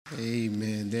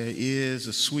Amen. There is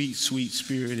a sweet, sweet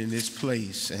spirit in this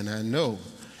place, and I know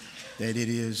that it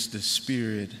is the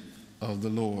Spirit of the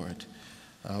Lord.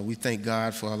 We thank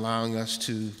God for allowing us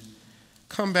to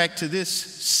come back to this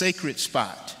sacred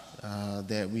spot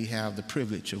that we have the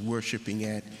privilege of worshiping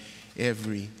at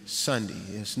every Sunday.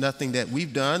 It's nothing that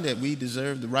we've done that we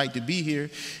deserve the right to be here.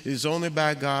 It is only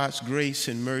by God's grace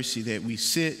and mercy that we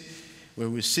sit where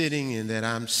we're sitting and that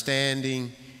I'm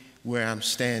standing where I'm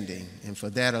standing. And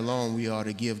for that alone, we ought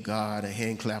to give God a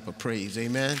hand clap of praise.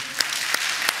 Amen.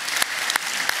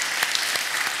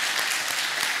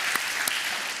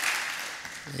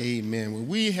 Amen. Well,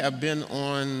 we have been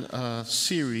on a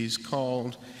series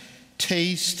called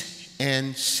Taste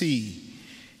and See.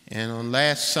 And on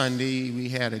last Sunday, we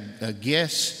had a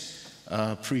guest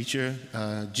preacher,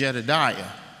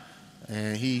 Jedediah,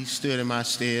 and he stood in my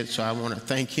stead, so I want to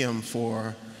thank him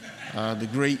for the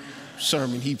great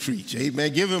sermon he preached.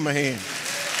 Amen. Give him a hand.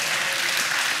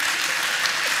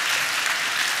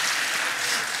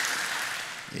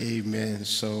 Amen.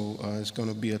 So it's going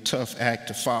to be a tough act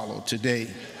to follow today.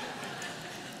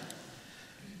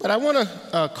 But I want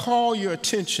to call your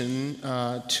attention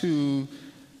to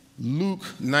Luke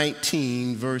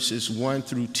 19, verses 1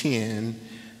 through 10.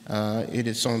 It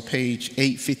is on page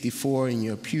 854 in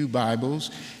your pew Bibles,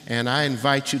 and I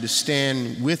invite you to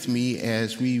stand with me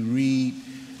as we read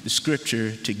the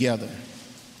scripture together.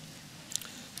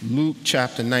 Luke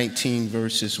chapter 19,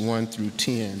 verses 1 through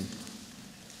 10.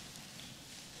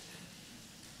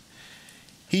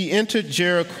 He entered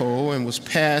Jericho and was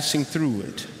passing through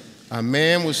it. A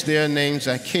man was there named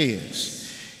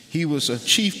Zacchaeus. He was a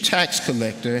chief tax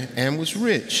collector and was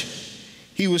rich.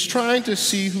 He was trying to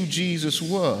see who Jesus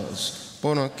was, but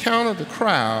on account of the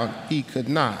crowd, he could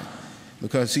not,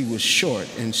 because he was short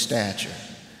in stature.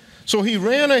 So he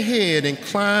ran ahead and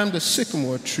climbed a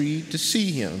sycamore tree to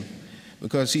see him,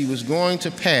 because he was going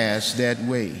to pass that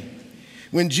way.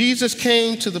 When Jesus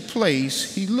came to the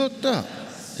place, he looked up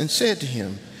and said to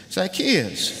him,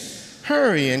 Zacchaeus,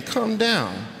 hurry and come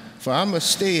down, for I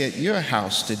must stay at your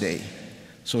house today.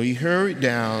 So he hurried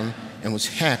down and was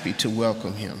happy to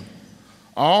welcome him.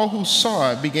 All who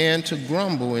saw it began to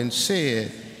grumble and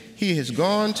said, he has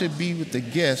gone to be with the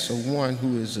guests of one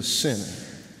who is a sinner.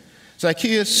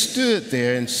 Zacchaeus stood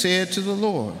there and said to the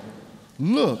Lord,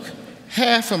 look,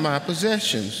 half of my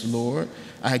possessions, Lord,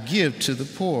 I give to the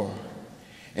poor.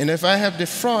 And if I have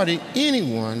defrauded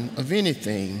anyone of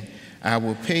anything, I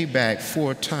will pay back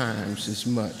 4 times as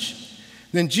much.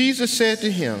 Then Jesus said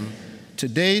to him,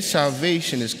 today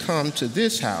salvation has come to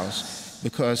this house,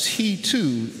 because he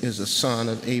too is a son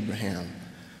of Abraham.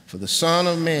 For the Son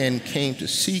of Man came to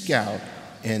seek out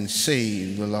and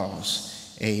save the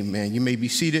lost. Amen. You may be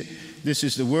seated. This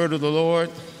is the word of the Lord.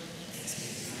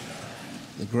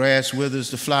 The grass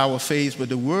withers, the flower fades, but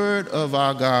the word of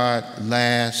our God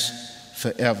lasts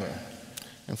forever.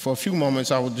 And for a few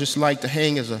moments, I would just like to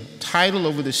hang as a title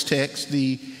over this text,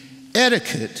 the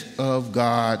Etiquette of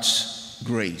God's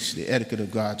Grace. The Etiquette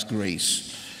of God's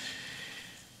Grace.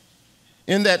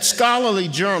 In that scholarly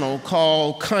journal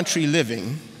called Country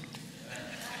Living,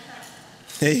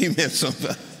 amen,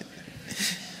 somebody.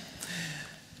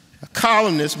 A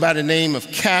columnist by the name of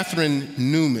Catherine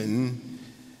Newman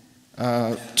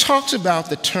talks about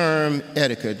the term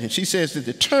etiquette, and she says that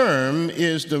the term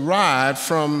is derived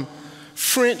from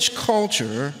French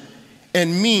culture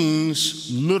and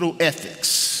means little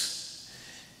ethics,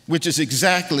 which is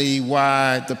exactly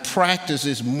why the practice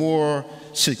is more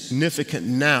significant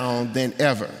now than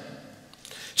ever.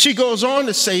 She goes on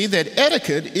to say that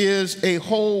etiquette is a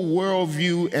whole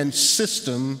worldview and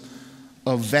system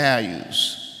of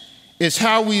values. It's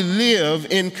how we live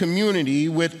in community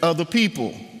with other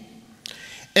people,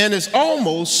 and is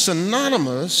almost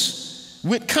synonymous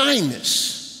with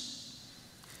kindness.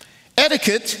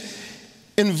 Etiquette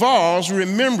involves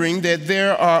remembering that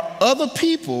there are other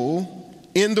people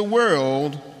in the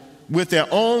world with their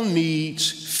own needs,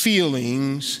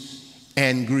 feelings,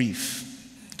 and grief.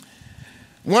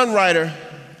 One writer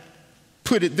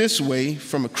put it this way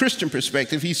from a Christian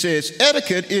perspective. He says,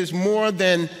 etiquette is more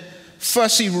than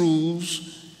fussy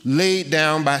rules laid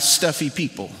down by stuffy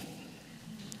people.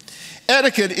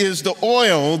 Etiquette is the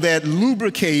oil that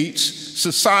lubricates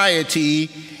society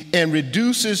and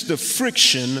reduces the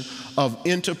friction of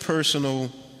interpersonal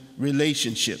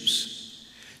relationships.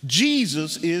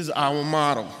 Jesus is our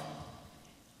model.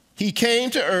 He came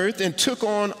to earth and took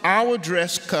on our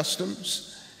dress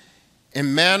customs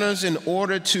and manners in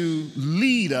order to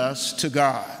lead us to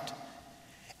God.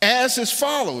 As his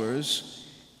followers,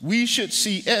 we should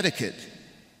see etiquette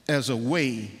as a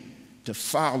way to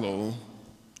follow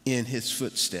in his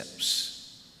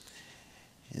footsteps.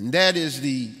 And that is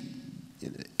the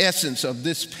essence of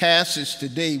this passage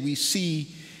today. We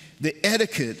see the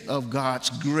etiquette of God's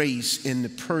grace in the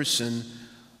person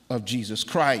of Jesus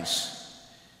Christ.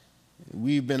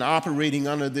 We've been operating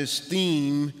under this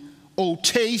theme, "Oh,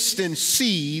 taste and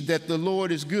see that the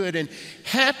Lord is good, and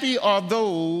happy are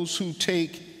those who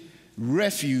take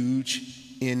refuge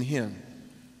in him."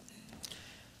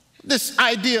 This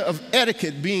idea of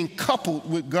etiquette being coupled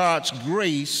with God's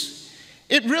grace,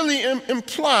 it really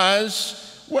implies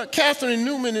what Catherine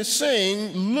Newman is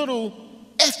saying, little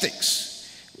ethics,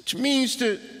 which means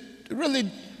to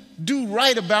really do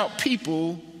right about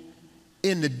people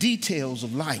in the details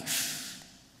of life.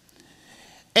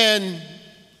 And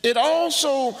it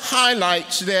also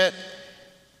highlights that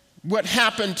what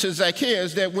happened to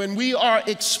Zacchaeus, that when we are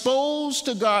exposed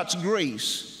to God's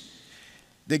grace,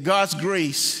 that God's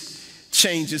grace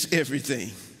changes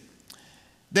everything.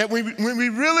 That when we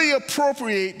really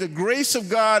appropriate the grace of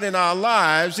God in our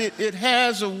lives, it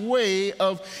has a way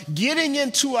of getting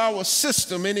into our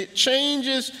system, and it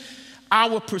changes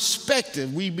our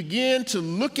perspective. We begin to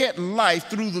look at life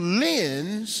through the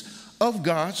lens of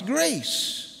God's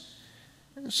grace.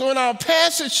 So in our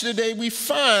passage today, we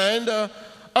find a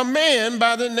man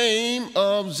by the name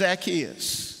of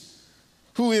Zacchaeus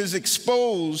who is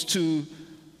exposed to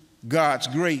God's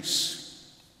grace.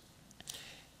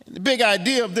 The big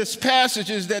idea of this passage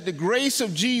is that the grace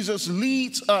of Jesus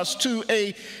leads us to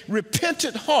a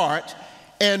repentant heart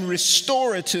and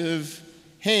restorative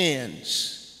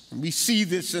hands. And we see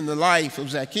this in the life of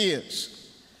Zacchaeus.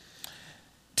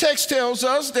 Text tells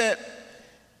us that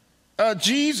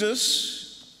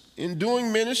Jesus, in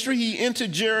doing ministry, he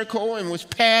entered Jericho and was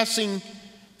passing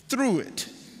through it.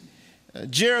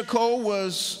 Jericho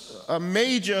was a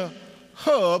major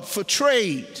hub for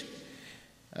trade.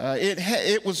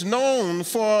 It was known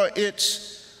for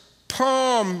its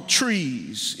palm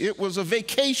trees. It was a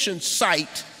vacation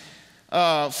site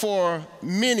for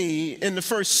many in the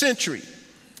first century.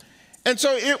 And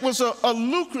so it was a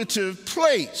lucrative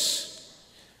place.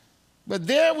 But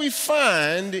there we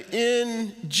find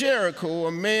in Jericho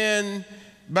a man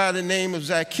by the name of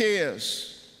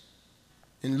Zacchaeus.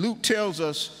 And Luke tells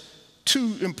us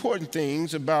two important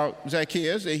things about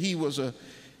Zacchaeus: that he was a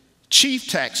chief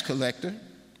tax collector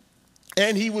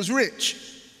and he was rich.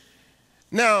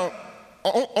 Now,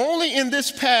 only in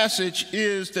this passage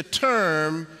is the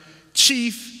term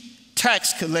chief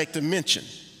tax collector mentioned.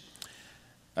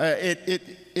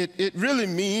 It really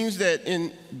means that,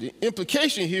 in the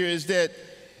implication here is that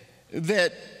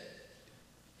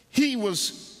he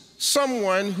was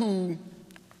someone who,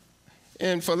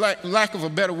 and for lack of a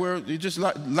better word, you just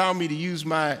allow me to use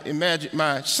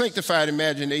my sanctified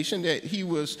imagination, that he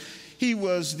was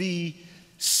the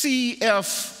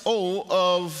CFO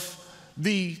of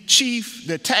the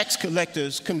tax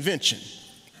collectors convention.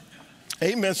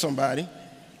 Amen, somebody.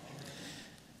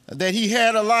 That he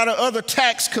had a lot of other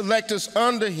tax collectors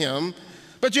under him.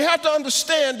 But you have to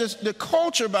understand the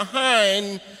culture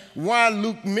behind why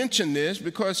Luke mentioned this,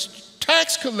 because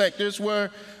tax collectors were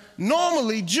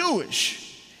normally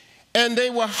Jewish, and they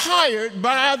were hired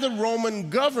by the Roman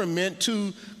government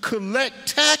to collect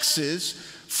taxes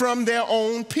from their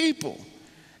own people.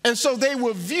 And so they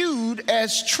were viewed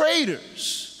as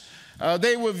traitors.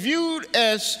 They were viewed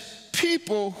as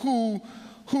people who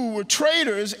were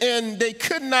traitors, and they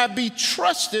could not be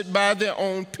trusted by their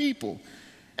own people.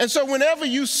 And so whenever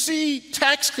you see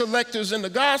tax collectors in the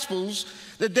Gospels,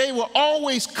 that they were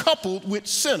always coupled with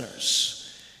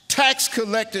sinners, tax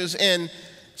collectors and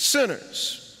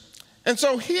sinners. And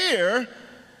so here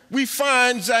we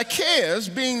find Zacchaeus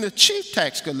being the chief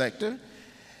tax collector,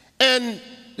 and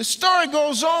the story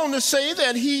goes on to say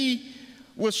that he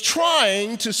was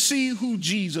trying to see who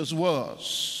Jesus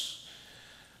was.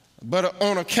 But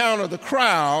on account of the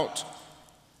crowd,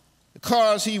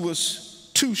 because he was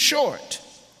too short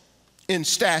in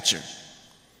stature.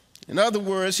 In other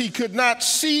words, he could not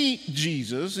see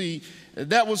Jesus.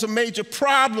 That was a major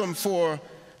problem for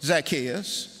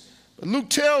Zacchaeus. But Luke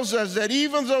tells us that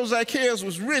even though Zacchaeus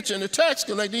was rich and a tax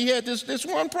collector, he had this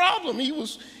one problem. He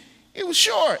was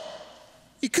short.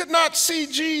 He could not see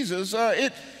Jesus.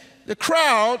 The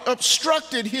crowd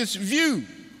obstructed his view.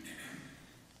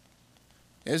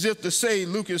 As if to say,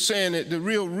 Luke is saying that the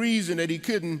real reason that he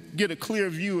couldn't get a clear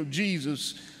view of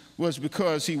Jesus was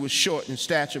because he was short in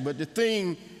stature. But the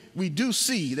thing we do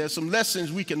see, there's some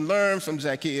lessons we can learn from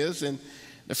Zacchaeus. And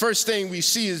the first thing we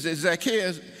see is that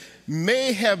Zacchaeus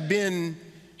may have been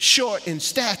short in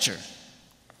stature,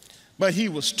 but he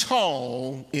was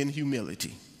tall in humility.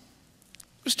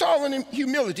 He was tall in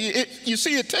humility. You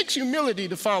see, it takes humility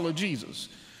to follow Jesus.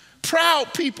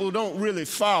 Proud people don't really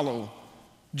follow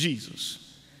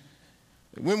Jesus.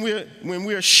 When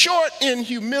we're short in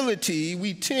humility,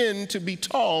 we tend to be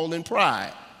tall in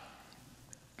pride.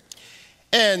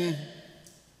 And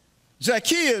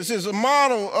Zacchaeus is a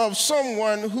model of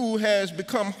someone who has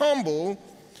become humble.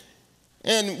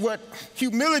 And what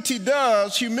humility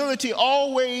does, humility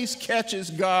always catches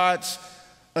God's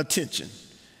attention.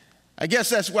 I guess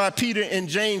that's why Peter and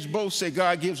James both say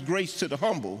God gives grace to the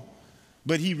humble,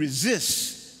 but he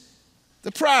resists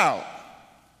the proud.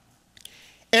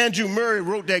 Andrew Murray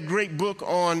wrote that great book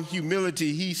on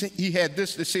humility. He had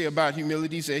this to say about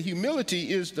humility. He said,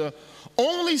 humility is the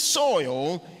only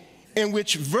soil in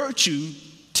which virtue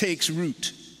takes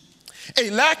root.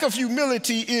 A lack of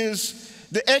humility is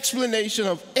the explanation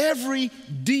of every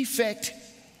defect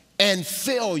and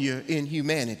failure in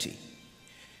humanity.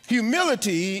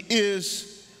 Humility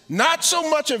is not so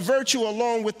much a virtue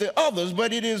along with the others,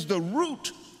 but it is the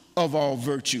root of all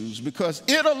virtues, because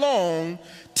it alone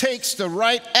takes the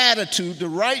right attitude, the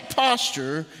right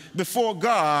posture before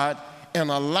God,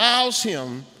 and allows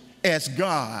him as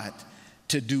God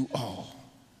to do all.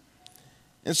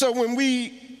 And so when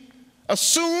we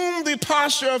assume the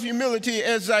posture of humility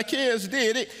as Zacchaeus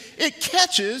did, it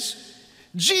catches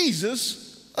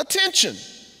Jesus' attention.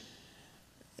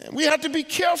 And we have to be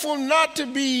careful not to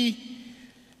be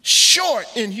short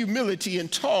in humility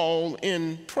and tall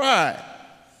in pride.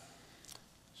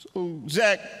 So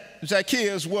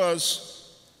Zacchaeus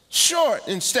was short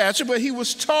in stature, but he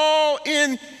was tall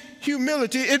in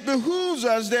humility. It behooves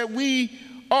us that we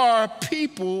are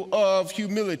people of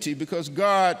humility, because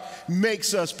God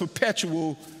makes us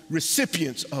perpetual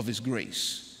recipients of his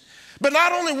grace. But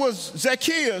not only was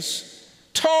Zacchaeus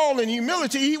tall in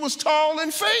humility, he was tall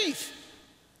in faith.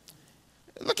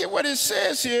 Look at what it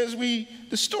says here as the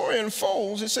story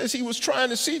unfolds. It says he was trying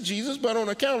to see Jesus, but on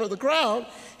account of the crowd,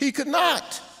 he could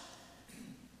not,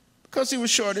 because he was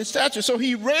short in stature. So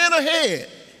he ran ahead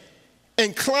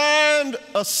and climbed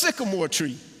a sycamore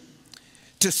tree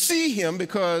to see him,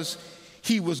 because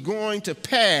he was going to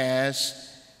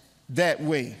pass that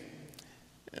way.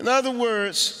 In other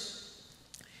words,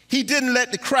 he didn't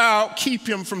let the crowd keep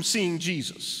him from seeing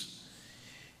Jesus.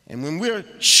 And when we're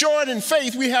short in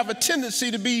faith, we have a tendency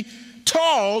to be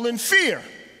tall in fear.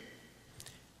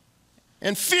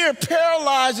 And fear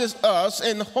paralyzes us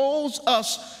and holds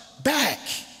us back.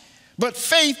 But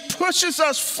faith pushes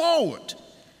us forward.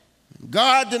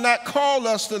 God did not call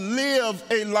us to live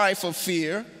a life of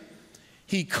fear.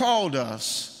 He called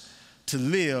us to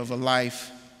live a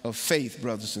life of faith,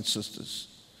 brothers and sisters.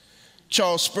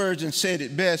 Charles Spurgeon said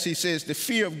it best. He says, the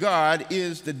fear of God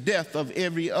is the death of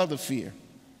every other fear.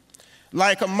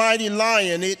 Like a mighty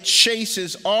lion, it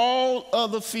chases all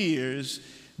other fears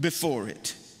before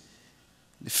it.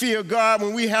 The fear of God,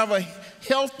 when we have a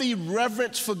healthy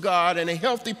reverence for God and a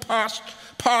healthy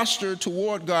posture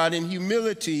toward God in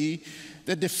humility,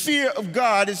 that the fear of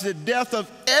God is the death of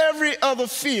every other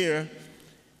fear.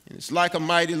 And it's like a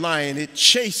mighty lion. It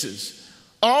chases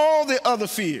all the other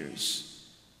fears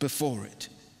before it.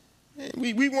 And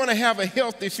we want to have a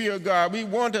healthy fear of God. We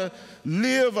want to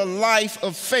live a life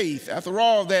of faith. After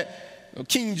all, that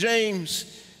King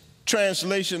James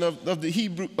translation of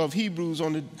Hebrews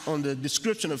on the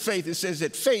description of faith, it says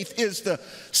that faith is the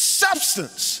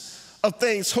substance of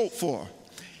things hoped for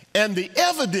and the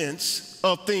evidence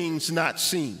of things not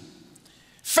seen.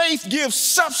 Faith gives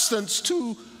substance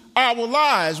to our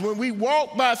lives. When we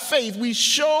walk by faith, we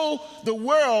show the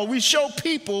world, we show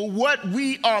people what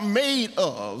we are made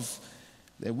of,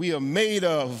 that we are made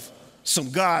of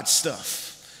some God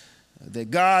stuff,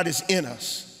 that God is in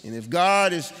us. And if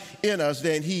God is in us,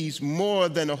 then he's more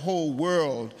than the whole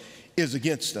world is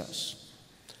against us.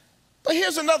 But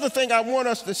here's another thing I want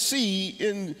us to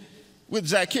see with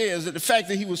Zacchaeus, that the fact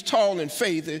that he was tall in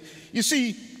faith. You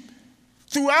see,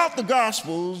 throughout the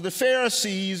Gospels, the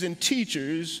Pharisees and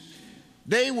teachers,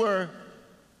 they were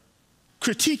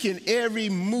critiquing every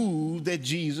move that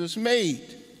Jesus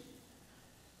made.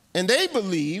 And they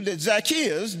believed that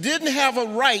Zacchaeus didn't have a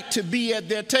right to be at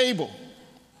their table.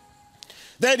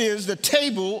 That is, the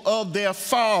table of their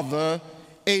father,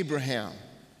 Abraham.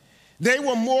 They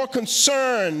were more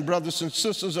concerned, brothers and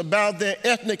sisters, about their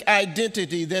ethnic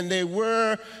identity than they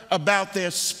were about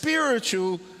their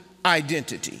spiritual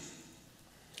identity.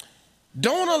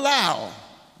 Don't allow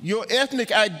your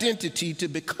ethnic identity to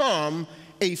become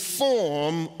a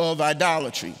form of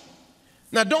idolatry.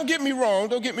 Now, don't get me wrong.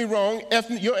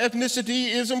 Your ethnicity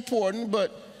is important,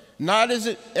 but not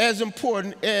as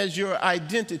important as your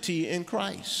identity in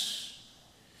Christ.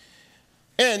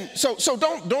 And so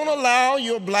don't allow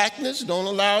your blackness, don't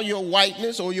allow your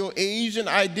whiteness or your Asian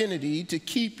identity to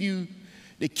keep you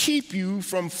to keep you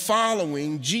from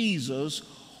following Jesus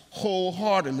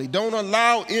wholeheartedly. Don't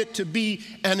allow it to be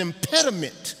an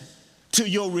impediment to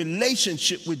your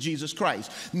relationship with Jesus Christ.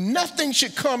 Nothing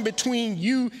should come between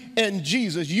you and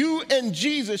Jesus. You and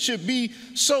Jesus should be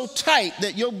so tight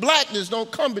that your blackness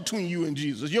don't come between you and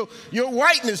Jesus. Your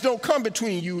whiteness don't come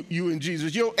between you and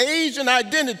Jesus. Your Asian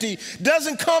identity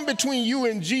doesn't come between you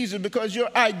and Jesus, because your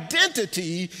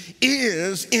identity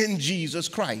is in Jesus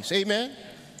Christ. Amen?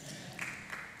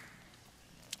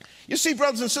 You see,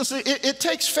 brothers and sisters, it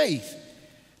takes faith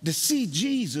to see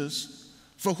Jesus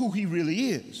for who he really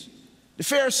is. The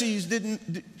Pharisees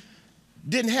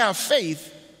didn't have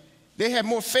faith. They had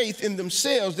more faith in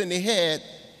themselves than they had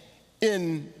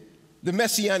in the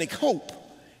messianic hope.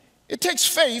 It takes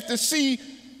faith to see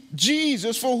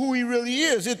Jesus for who he really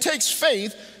is. It takes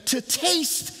faith to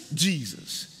taste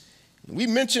Jesus. We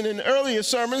mentioned in earlier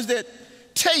sermons that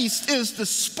taste is the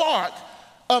spark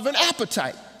of an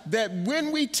appetite. That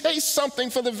when we taste something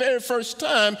for the very first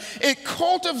time, it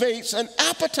cultivates an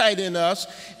appetite in us,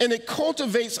 and it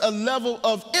cultivates a level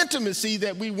of intimacy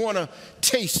that we want to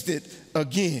taste it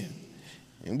again.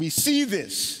 And we see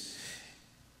this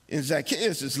in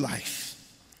Zacchaeus'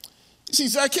 life. You see,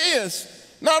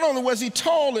 Zacchaeus, not only was he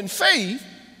tall in faith,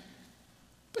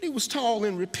 but he was tall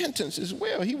in repentance as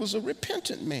well. He was a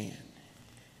repentant man.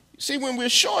 You see, when we're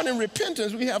short in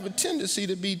repentance, we have a tendency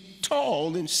to be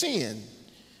tall in sin.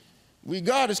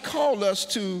 God has called us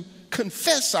to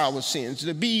confess our sins,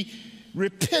 to be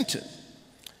repentant.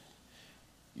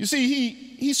 You see,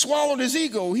 he swallowed his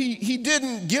ego. He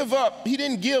didn't give up. He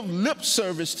didn't give lip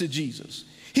service to Jesus.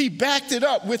 He backed it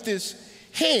up with his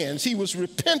hands. He was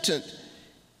repentant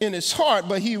in his heart,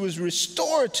 but he was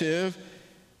restorative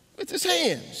with his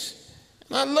hands.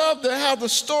 And I love how the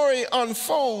story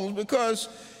unfolds, because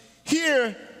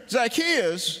here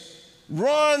Zacchaeus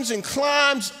runs and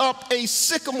climbs up a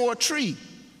sycamore tree.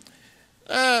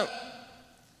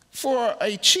 For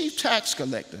a chief tax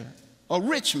collector, a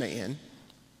rich man,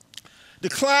 to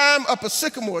climb up a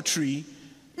sycamore tree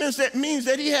means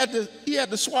that he had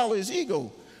to swallow his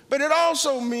ego. But it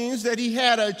also means that he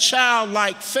had a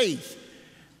childlike faith.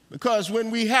 Because when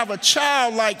we have a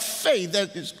childlike faith,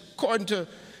 that is according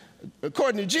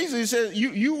to Jesus, he says,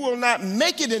 you will not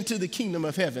make it into the kingdom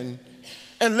of heaven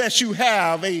unless you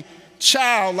have a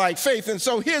childlike faith. And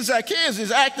so here Zacchaeus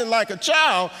is acting like a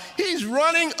child. He's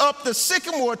running up the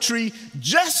sycamore tree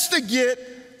just to get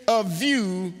a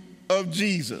view of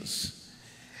Jesus.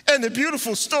 And the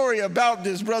beautiful story about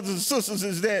this, brothers and sisters,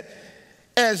 is that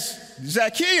as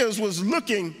Zacchaeus was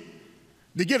looking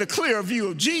to get a clear view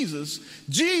of Jesus,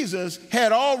 Jesus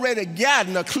had already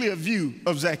gotten a clear view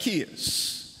of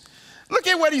Zacchaeus. Look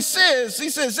at what he says. He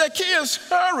says, Zacchaeus,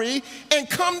 hurry and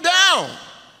come down,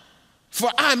 for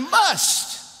I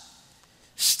must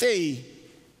stay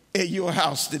at your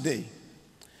house today.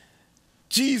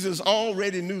 Jesus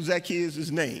already knew Zacchaeus'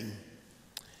 name.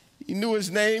 He knew his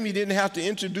name. He didn't have to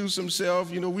introduce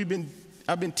himself. You know,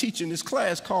 I've been teaching this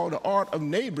class called The Art of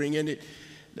Neighboring, and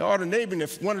the art of neighboring,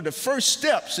 one of the first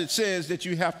steps it says that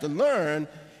you have to learn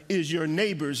is your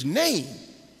neighbor's name.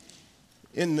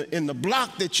 In the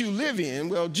block that you live in,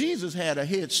 well, Jesus had a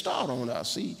head start on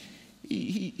us.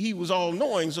 He was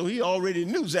all-knowing, so he already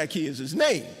knew Zacchaeus'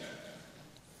 name.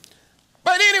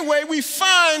 But anyway, we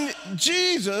find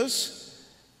Jesus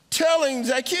telling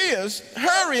Zacchaeus,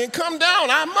 hurry and come down.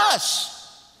 I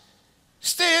must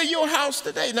stay at your house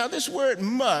today. Now, this word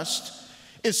must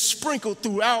is sprinkled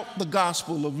throughout the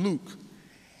Gospel of Luke.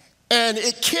 And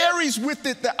it carries with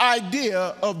it the idea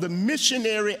of the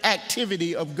missionary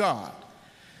activity of God.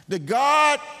 That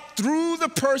God, through the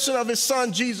person of his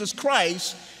son, Jesus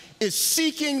Christ, is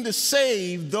seeking to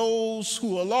save those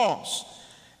who are lost.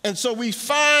 And so we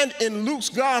find in Luke's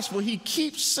gospel, he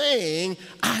keeps saying,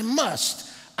 I must,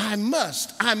 I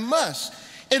must, I must.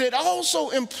 And it also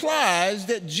implies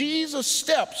that Jesus'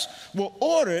 steps were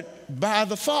ordered by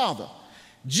the Father.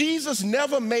 Jesus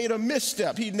never made a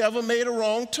misstep. He never made a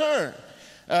wrong turn.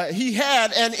 He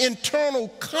had an internal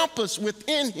compass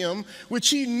within him, which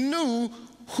he knew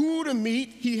who to meet.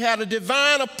 He had a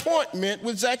divine appointment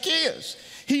with Zacchaeus.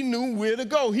 He knew where to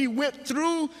go. He went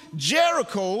through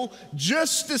Jericho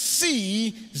just to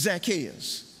see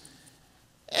Zacchaeus.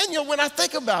 And when I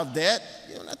think about that,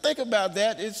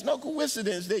 it's no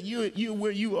coincidence that you're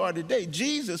where you are today.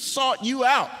 Jesus sought you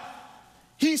out.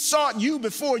 He sought you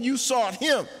before you sought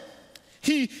him.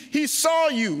 He saw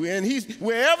you, and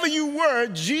wherever you were,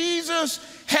 Jesus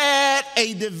had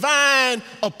a divine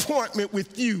appointment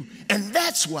with you. And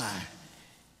that's why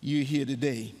you're here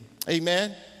today.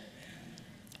 Amen?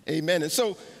 Amen. And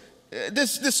so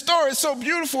this story is so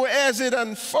beautiful as it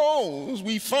unfolds.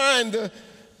 We find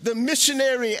the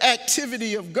missionary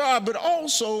activity of God, but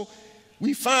also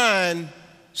we find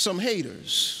some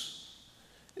haters.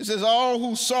 It says, all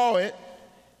who saw it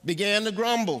began to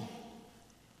grumble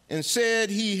and said,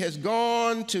 he has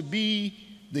gone to be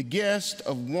the guest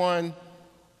of one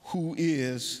who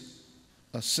is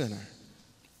a sinner.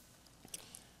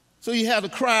 So you have the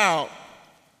crowd,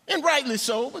 and rightly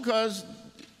so, because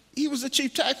he was a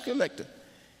chief tax collector.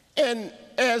 And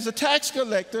as a tax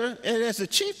collector, and as a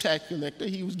chief tax collector,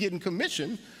 he was getting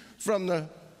commission from the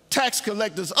tax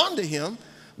collectors under him,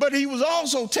 but he was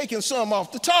also taking some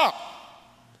off the top.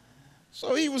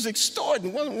 So he was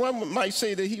extorting. One might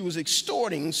say that he was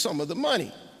extorting some of the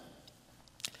money.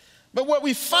 But what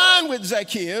we find with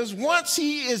Zacchaeus, once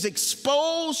he is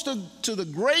exposed to the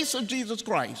grace of Jesus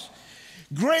Christ,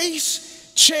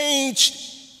 grace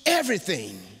changed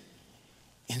everything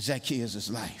in Zacchaeus'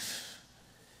 life.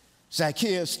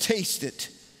 Zacchaeus tasted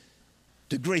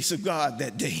the grace of God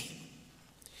that day.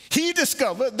 He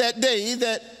discovered that day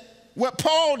that what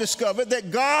Paul discovered,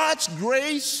 that God's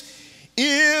grace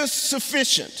is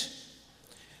sufficient,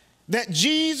 that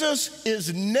Jesus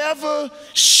is never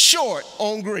short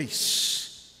on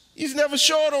grace. He's never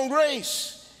short on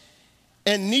grace.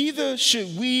 And neither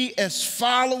should we as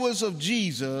followers of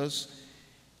Jesus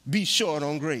be short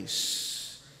on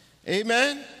grace.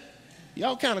 Amen?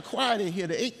 Y'all kind of quiet in here.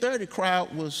 The 8:30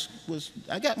 crowd was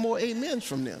I got more amens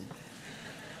from them.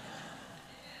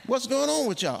 What's going on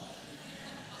with y'all?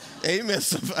 Amen,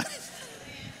 somebody.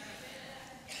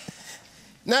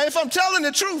 Now, if I'm telling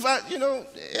the truth,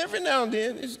 every now and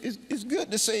then it's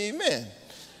good to say amen.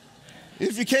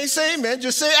 If you can't say amen,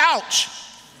 just say ouch.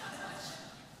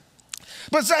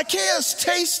 But Zacchaeus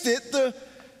tasted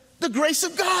the grace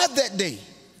of God that day.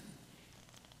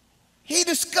 He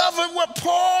discovered what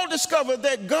Paul discovered,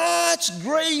 that God's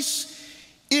grace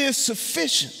is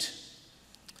sufficient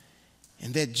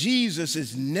and that Jesus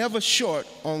is never short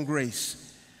on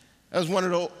grace. That was one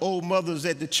of the old mothers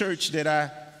at the church that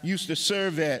I used to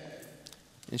serve at.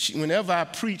 And whenever I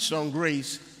preached on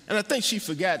grace, and I think she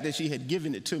forgot that she had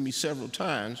given it to me several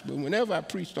times, but whenever I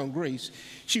preached on grace,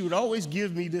 she would always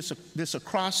give me this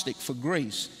acrostic for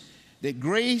grace, that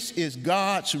grace is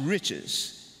God's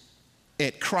riches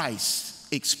at Christ's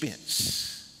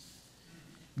expense.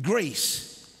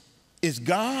 Grace is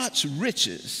God's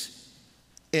riches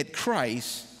at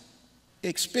Christ's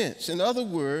expense. In other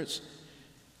words,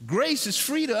 grace is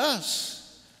free to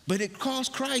us, but it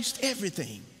cost Christ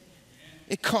everything.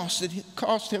 It cost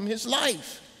him his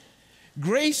life.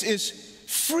 Grace is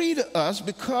free to us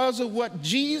because of what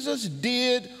Jesus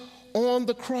did on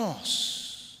the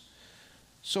cross.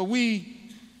 So we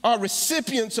are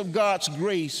recipients of God's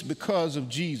grace because of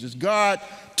Jesus. God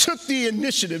took the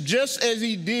initiative, just as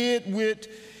he did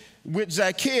with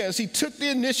Zacchaeus. He took the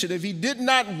initiative. He did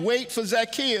not wait for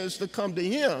Zacchaeus to come to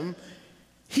him.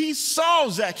 He saw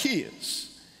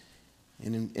Zacchaeus.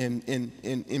 And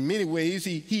in many ways,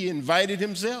 he invited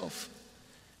himself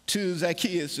to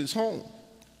Zacchaeus' home.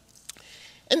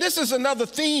 And this is another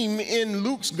theme in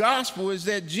Luke's gospel, is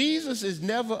that Jesus is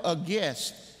never a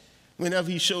guest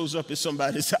whenever he shows up at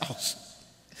somebody's house.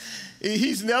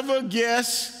 He's never a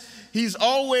guest. He's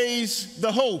always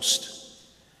the host.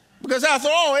 Because after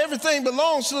all, everything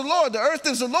belongs to the Lord. The earth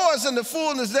is the Lord's and the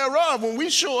fullness thereof. When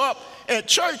we show up at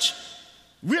church,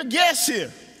 we're guests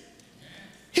here.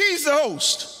 He's the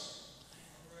host.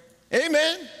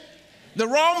 Amen. The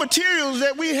raw materials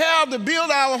that we have to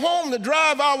build our home, to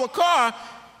drive our car,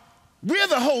 we're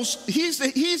the host.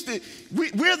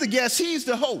 We're the guests. He's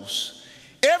the host.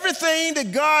 Everything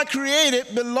that God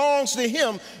created belongs to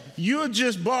him. You're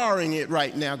just borrowing it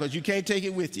right now because you can't take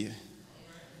it with you.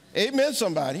 Amen,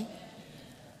 somebody.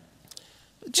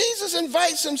 Jesus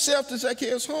invites himself to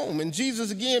Zacchaeus' home, and Jesus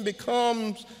again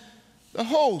becomes the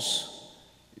host.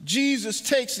 Jesus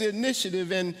takes the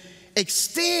initiative and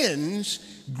extends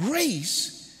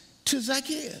grace to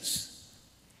Zacchaeus.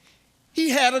 He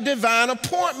had a divine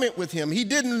appointment with him. He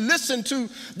didn't listen to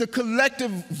the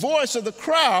collective voice of the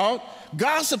crowd,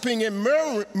 gossiping and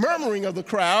murmuring of the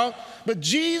crowd, but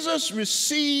Jesus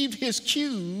received his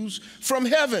cues from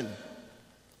heaven.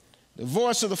 The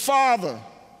voice of the Father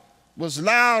was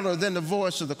louder than the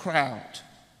voice of the crowd.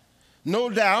 No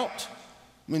doubt,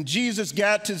 when Jesus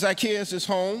got to Zacchaeus'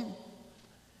 home,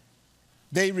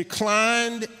 they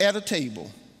reclined at a table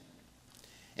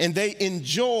and they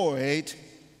enjoyed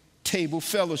table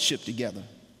fellowship together.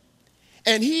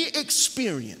 And he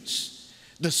experienced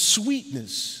the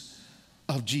sweetness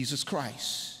of Jesus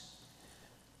Christ.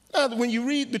 Now, when you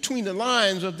read between the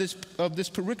lines of this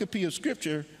pericope of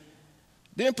Scripture,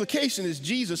 the implication is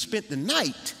Jesus spent the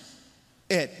night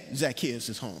at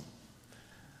Zacchaeus' home.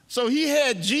 So he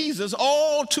had Jesus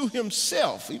all to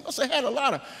himself. He must have had a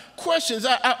lot of questions.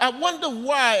 I wonder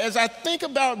why, as I think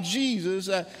about Jesus,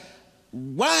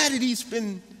 why did he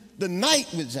spend the night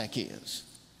with Zacchaeus?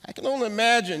 I can only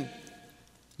imagine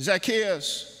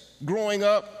Zacchaeus growing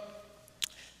up,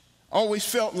 always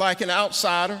felt like an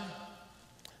outsider.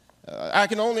 I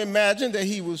can only imagine that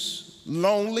he was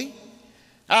lonely.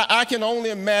 I can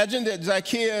only imagine that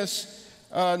Zacchaeus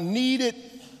needed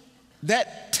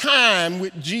that time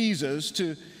with Jesus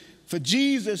for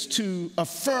Jesus to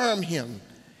affirm him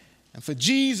and for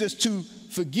Jesus to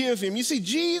forgive him. You see,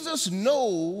 Jesus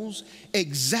knows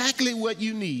exactly what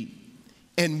you need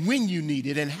and when you need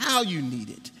it and how you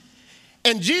need it.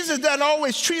 And Jesus doesn't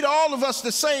always treat all of us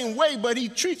the same way, but he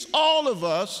treats all of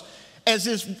us as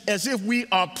if we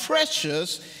are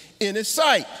precious in his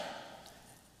sight.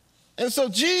 And so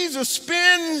Jesus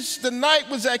spends the night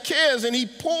with Zacchaeus and he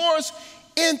pours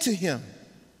into him.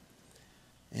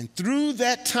 And through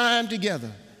that time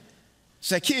together,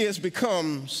 Zacchaeus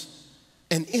becomes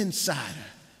an insider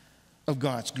of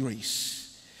God's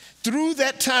grace. Through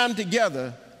that time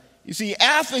together, you see,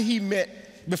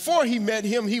 before he met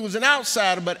him, he was an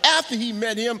outsider, but after he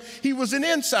met him, he was an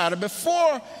insider.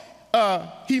 Before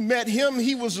he met him,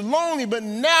 he was lonely, but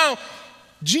now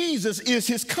Jesus is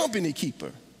his company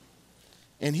keeper.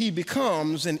 And he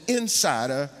becomes an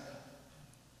insider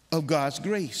of God's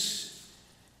grace.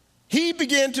 He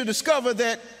began to discover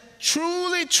that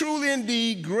truly, truly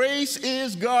indeed, grace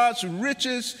is God's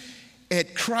riches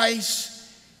at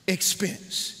Christ's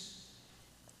expense.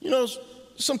 You know,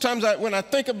 sometimes when I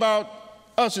think about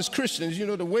us as Christians, you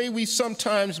know, the way we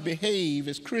sometimes behave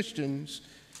as Christians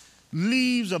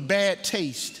leaves a bad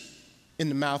taste in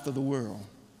the mouth of the world.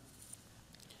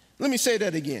 Let me say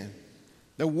that again.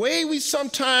 The way we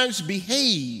sometimes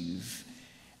behave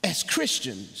as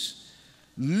Christians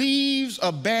leaves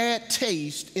a bad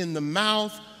taste in the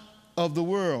mouth of the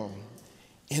world.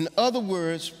 In other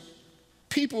words,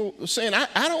 people are saying,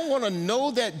 I don't want to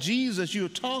know that Jesus you're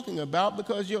talking about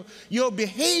because your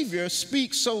behavior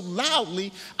speaks so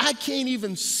loudly, I can't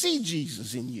even see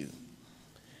Jesus in you.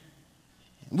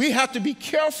 We have to be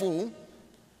careful,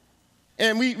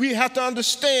 and we have to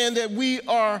understand that we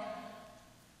are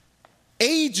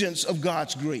agents of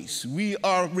God's grace. We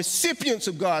are recipients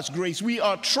of God's grace. We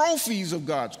are trophies of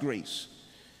God's grace.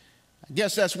 I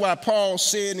guess that's why Paul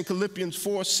said in Philippians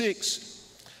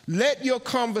 4:6, let your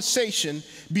conversation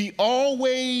be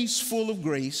always full of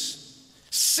grace,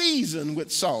 seasoned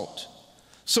with salt,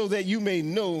 so that you may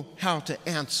know how to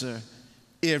answer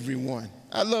everyone.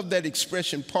 I love that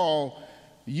expression Paul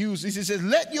uses. He says,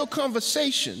 let your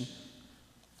conversation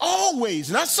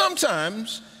always, not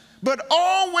sometimes, but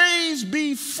always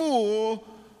be full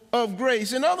of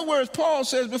grace. In other words, Paul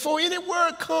says, before any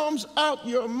word comes out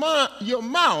your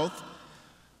mouth,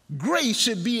 grace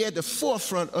should be at the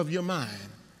forefront of your mind.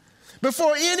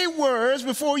 Before any words,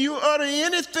 before you utter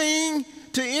anything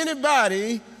to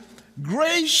anybody,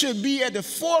 grace should be at the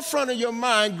forefront of your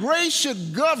mind. Grace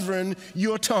should govern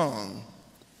your tongue.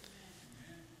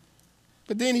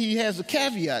 But then he has a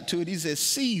caveat to it. He says,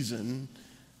 season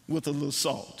with a little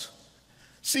salt.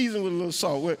 Season with a little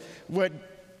salt. What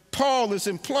Paul is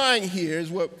implying here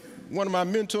is what one of my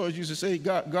mentors used to say,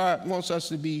 God wants us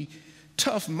to be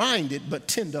tough-minded but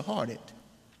tender-hearted.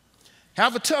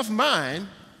 Have a tough mind,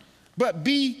 but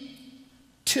be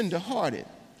tender-hearted.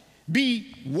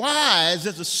 Be wise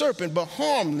as a serpent, but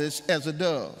harmless as a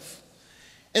dove.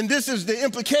 And this is the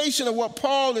implication of what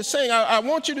Paul is saying. I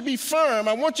want you to be firm.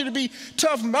 I want you to be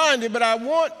tough-minded, but I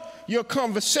want your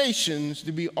conversations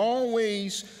to be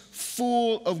always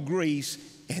full of grace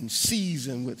and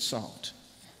seasoned with salt.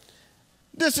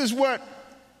 This is what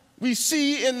we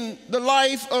see in the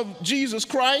life of Jesus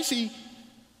Christ.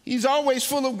 He's always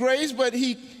full of grace, but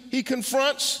he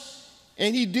confronts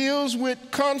and he deals with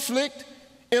conflict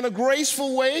in a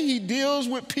graceful way. He deals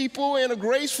with people in a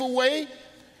graceful way.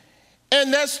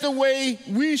 And that's the way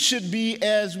we should be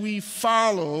as we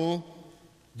follow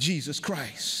Jesus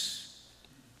Christ.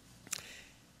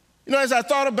 You know, as I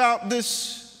thought about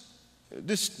this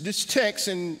text,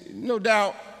 and no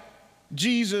doubt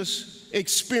Jesus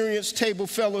experienced table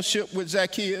fellowship with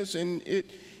Zacchaeus, and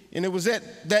it was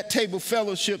at that table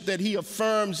fellowship that he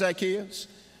affirmed Zacchaeus.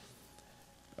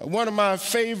 One of my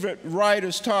favorite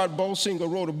writers, Todd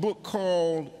Bolsinger, wrote a book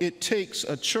called It Takes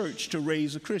a Church to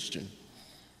Raise a Christian.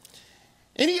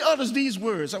 And he utters these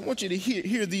words. I want you to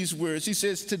hear these words. He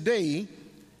says, today,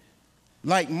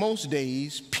 like most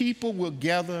days, people will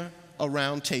gather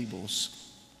around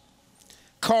tables.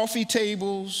 Coffee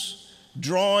tables,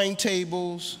 drawing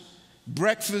tables,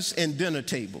 breakfast and dinner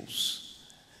tables,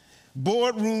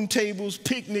 boardroom tables,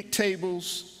 picnic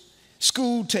tables,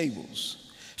 School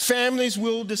tables. Families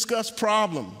will discuss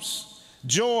problems,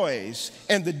 joys,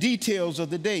 and the details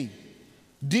of the day.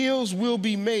 Deals will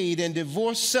be made and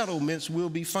divorce settlements will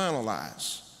be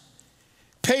finalized.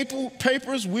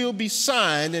 Papers will be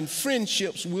signed and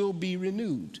friendships will be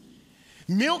renewed.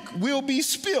 Milk will be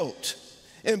spilt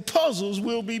and puzzles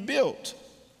will be built.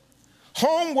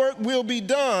 Homework will be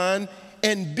done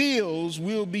and bills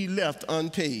will be left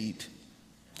unpaid.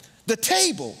 The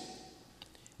table,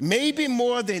 maybe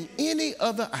more than any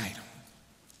other item,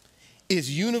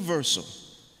 is universal,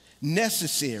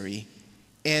 necessary,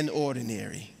 and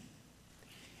ordinary.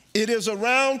 It is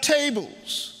around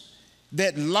tables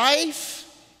that life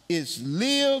is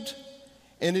lived,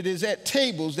 and it is at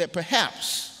tables that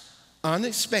perhaps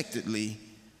unexpectedly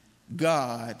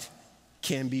God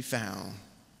can be found.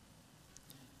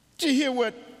 Did you hear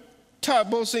what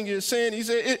Todd Bosinger is saying? He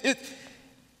said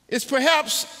it's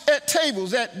perhaps at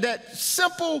tables, that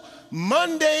simple,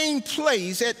 mundane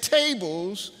place at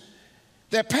tables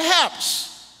that perhaps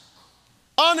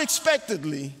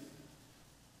unexpectedly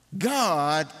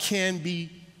God can be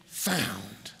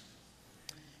found.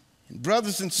 And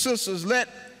brothers and sisters, let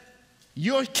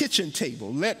your kitchen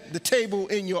table, let the table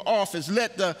in your office,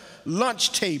 let the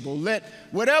lunch table, let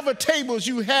whatever tables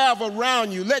you have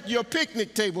around you, let your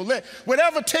picnic table, let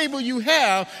whatever table you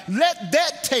have, let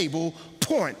that table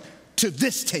point to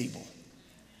this table.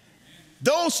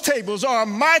 Those tables are a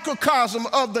microcosm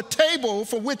of the table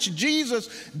for which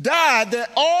Jesus died,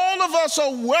 that all of us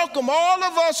are welcome, all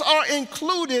of us are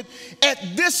included at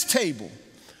this table.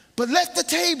 But let the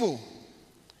table,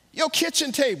 your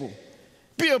kitchen table,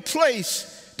 be a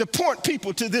place to point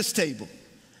people to this table.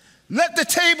 Let the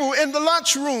table in the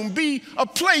lunchroom be a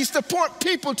place to point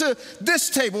people to this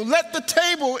table. Let the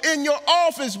table in your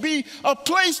office be a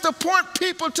place to point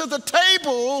people to the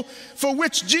table for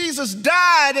which Jesus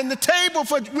died and the table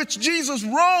for which Jesus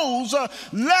rose.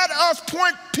 Let us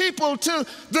point people to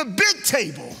the big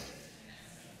table.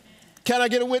 Can I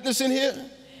get a witness in here?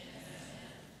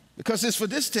 Because it's for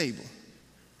this table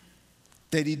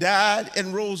that he died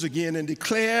and rose again and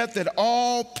declared that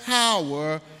all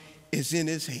power is in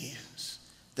his hands.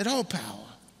 That all power.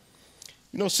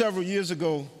 You know, several years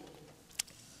ago,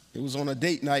 it was on a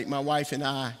date night, my wife and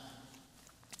I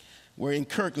were in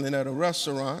Kirkland at a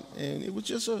restaurant, and it was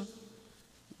just a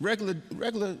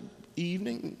regular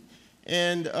evening,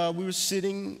 and we were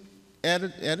sitting at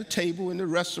a table in the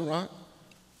restaurant,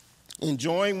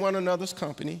 enjoying one another's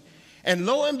company, and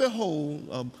lo and behold,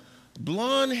 a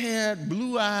blonde-haired,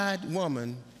 blue-eyed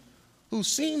woman who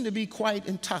seemed to be quite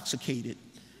intoxicated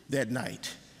that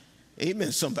night.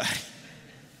 Amen, somebody.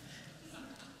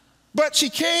 But she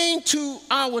came to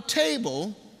our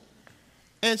table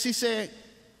and she said,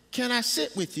 "Can I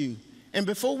sit with you?" And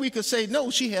before we could say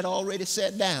no, she had already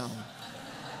sat down.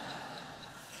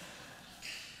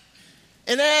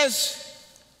 And as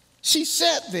she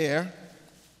sat there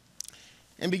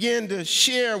and began to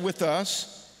share with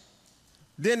us,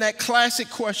 then that classic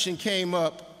question came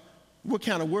up: what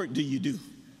kind of work do you do?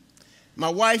 My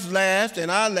wife laughed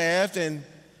and I laughed, and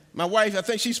my wife, I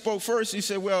think she spoke first. She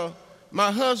said, "Well,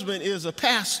 my husband is a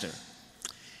pastor."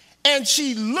 And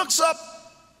she looks up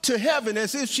to heaven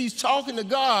as if she's talking to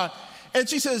God, and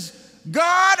she says,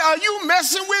 "God, are you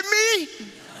messing with me?"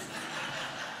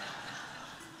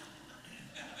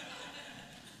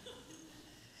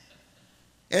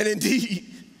 And indeed,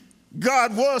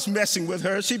 God was messing with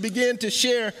her. She began to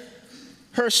share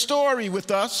her story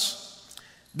with us,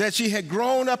 that she had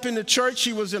grown up in the church.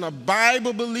 She was in a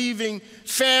Bible-believing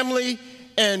family,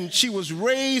 and she was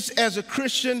raised as a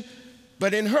Christian.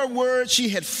 But in her words, she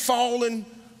had fallen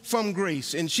from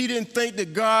grace, and she didn't think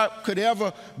that God could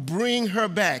ever bring her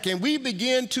back. And we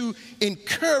began to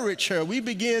encourage her. We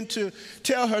began to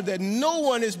tell her that no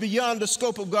one is beyond the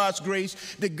scope of God's grace,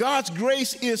 that God's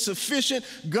grace is sufficient.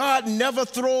 God never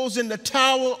throws in the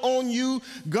towel on you.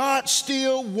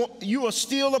 You are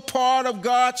still a part of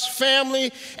God's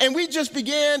family. And we just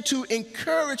began to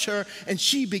encourage her, and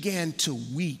she began to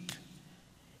weep.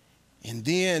 And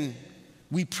then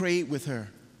we prayed with her.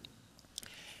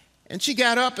 And she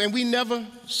got up, and we never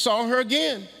saw her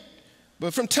again.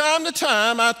 But from time to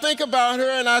time, I think about her,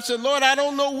 and I said, "Lord, I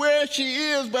don't know where she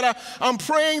is, but I'm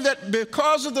praying that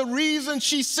because of the reason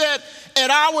she sat at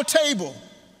our table,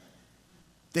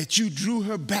 that you drew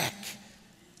her back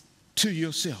to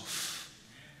yourself."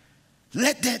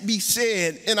 Let that be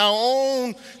said in our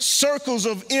own circles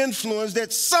of influence,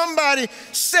 that somebody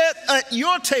sat at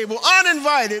your table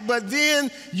uninvited, but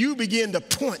then you begin to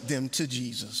point them to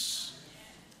Jesus.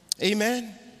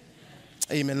 Amen?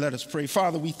 Amen. Let us pray.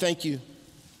 Father, we thank you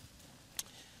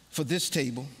for this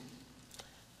table.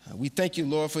 We thank you,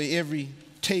 Lord, for every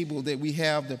table that we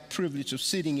have the privilege of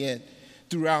sitting at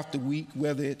throughout the week,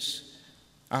 whether it's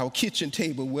our kitchen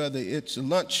table, whether it's a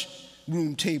lunch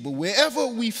room table, wherever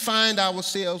we find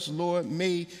ourselves, Lord,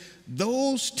 may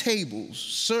those tables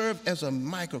serve as a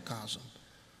microcosm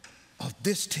of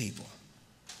this table,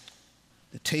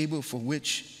 the table for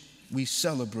which we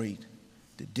celebrate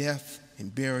the death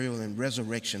and burial and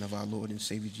resurrection of our Lord and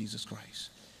Savior Jesus Christ.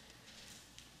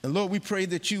 And Lord, we pray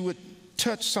that you would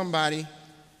touch somebody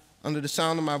under the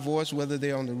sound of my voice, whether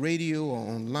they're on the radio or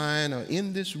online or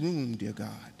in this room, dear God,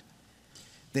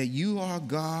 that you are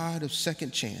God of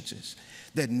second chances,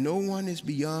 that no one is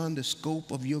beyond the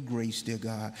scope of your grace, dear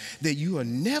God, that you are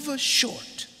never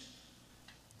short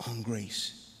on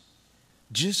grace.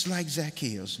 Just like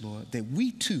Zacchaeus, Lord, that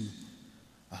we too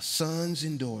are sons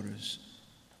and daughters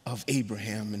of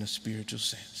Abraham in a spiritual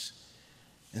sense.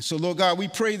 And so, Lord God, we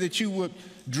pray that you would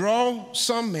draw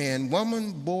some man,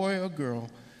 woman, boy, or girl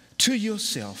to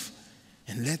yourself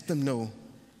and let them know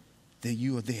that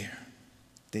you are there,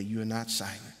 that you are not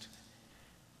silent.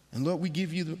 And Lord, we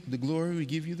give you the glory, we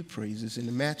give you the praises. In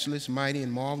the matchless, mighty,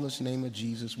 and marvelous name of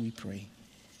Jesus we pray.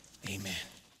 Amen.